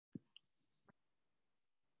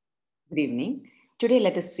Good evening. Today,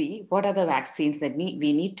 let us see what are the vaccines that we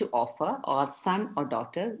need to offer our son or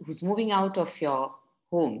daughter who's moving out of your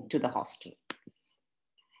home to the hostel.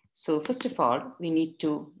 So, first of all, we need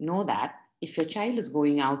to know that if your child is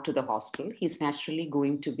going out to the hostel, he's naturally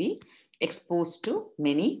going to be exposed to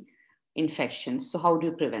many infections. So, how do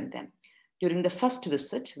you prevent them? During the first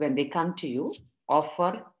visit, when they come to you,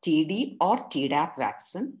 offer TD or Tdap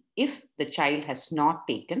vaccine if the child has not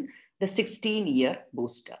taken the 16-year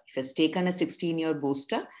booster. If he has taken a 16-year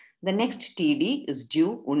booster, the next TD is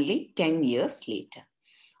due only 10 years later.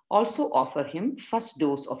 Also offer him first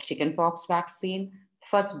dose of chickenpox vaccine,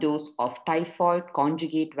 first dose of typhoid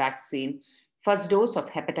conjugate vaccine, first dose of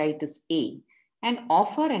hepatitis A, and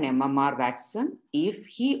offer an MMR vaccine if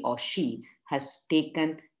he or she has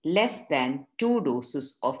taken less than 2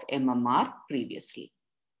 doses of MMR previously.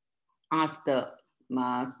 Ask the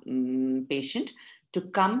patient to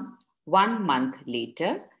come 1 month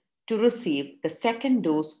later to receive the second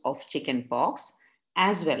dose of chickenpox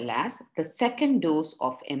as well as the second dose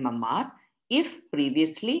of MMR if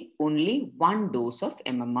previously only 1 dose of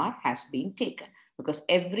MMR has been taken, because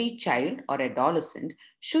every child or adolescent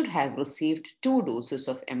should have received 2 doses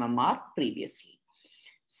of MMR previously.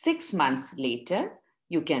 6 months later,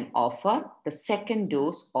 you can offer the second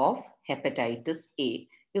dose of hepatitis A,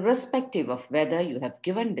 irrespective of whether you have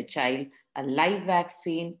given the child a live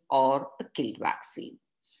vaccine or a killed vaccine.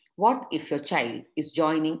 What if your child is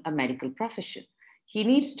joining a medical profession? He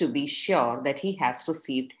needs to be sure that he has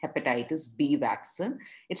received hepatitis B vaccine.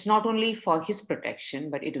 It's not only for his protection,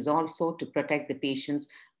 but it is also to protect the patients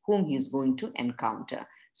whom he is going to encounter.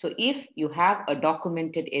 So if you have a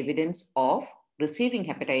documented evidence of receiving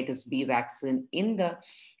hepatitis B vaccine in the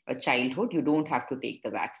childhood, you don't have to take the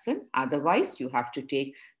vaccine. Otherwise, you have to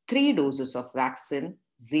take 3 doses of vaccine,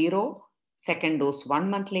 0, second dose 1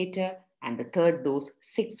 month later, and the third dose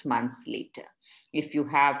 6 months later. If you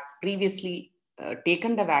have previously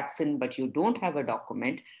taken the vaccine but you don't have a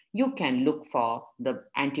document, you can look for the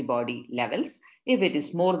antibody levels. If it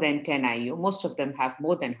is more than 10 IU, most of them have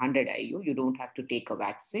more than 100 IU, you don't have to take a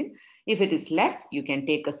vaccine. If it is less, you can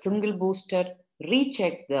take a single booster,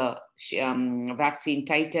 recheck the vaccine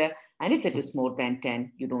titer, and if it is more than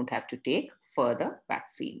 10, you don't have to take further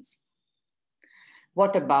vaccines.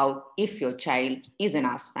 What about if your child is an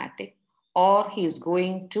asthmatic, or he is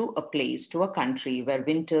going to a place, to a country where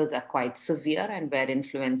winters are quite severe and where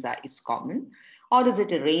influenza is common? Or is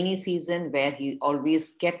it a rainy season where he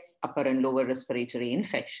always gets upper and lower respiratory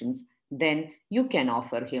infections? Then you can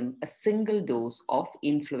offer him a single dose of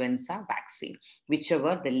influenza vaccine,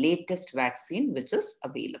 whichever the latest vaccine which is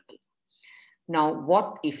available. Now,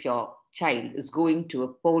 what if your child is going to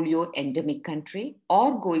a polio endemic country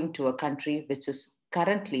or going to a country which is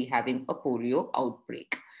currently having a polio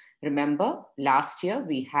outbreak? Remember, last year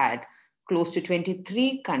we had close to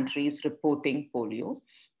 23 countries reporting polio.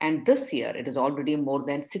 And this year it is already more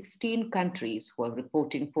than 16 countries who are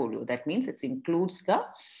reporting polio. That means it includes the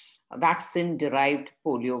vaccine-derived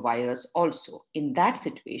polio virus also. In that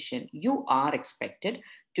situation, you are expected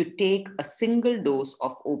to take a single dose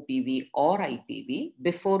of OPV or IPV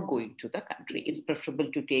before going to the country. It's preferable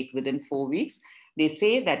to take within 4 weeks. They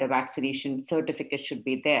say that a vaccination certificate should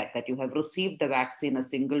be there, that you have received the vaccine, a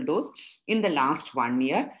single dose, in the last 1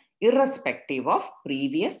 year, irrespective of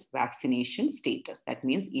previous vaccination status. That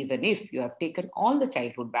means even if you have taken all the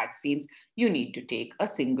childhood vaccines, you need to take a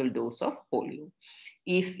single dose of polio.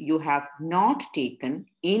 If you have not taken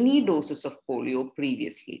any doses of polio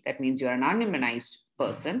previously, that means you are an unimmunized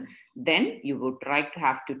person, then you would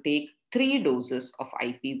have to take 3 doses of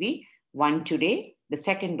IPV, 1 today, the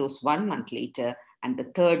second dose 1 month later, and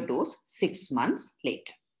the third dose 6 months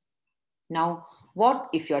later. Now, what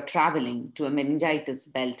if you're traveling to a meningitis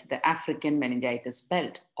belt, the African meningitis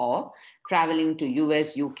belt, or traveling to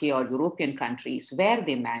US, UK, or European countries where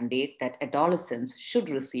they mandate that adolescents should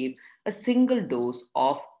receive a single dose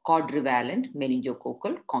of quadrivalent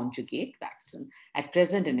meningococcal conjugate vaccine? At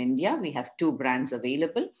present in India, we have 2 brands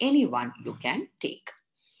available, any one you can take.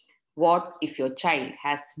 What if your child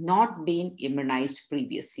has not been immunized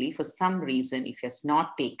previously for some reason, if he has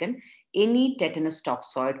not taken any tetanus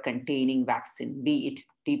toxoid containing vaccine, be it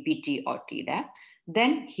TPT or Tdap,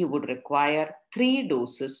 then he would require 3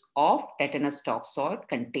 doses of tetanus toxoid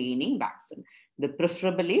containing vaccine. The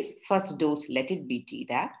preferable is first dose, let it be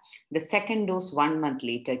Tdap. The second dose 1 month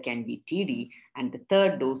later can be TD, and the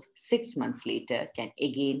third dose 6 months later can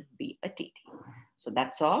again be a TD. So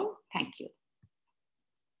that's all. Thank you.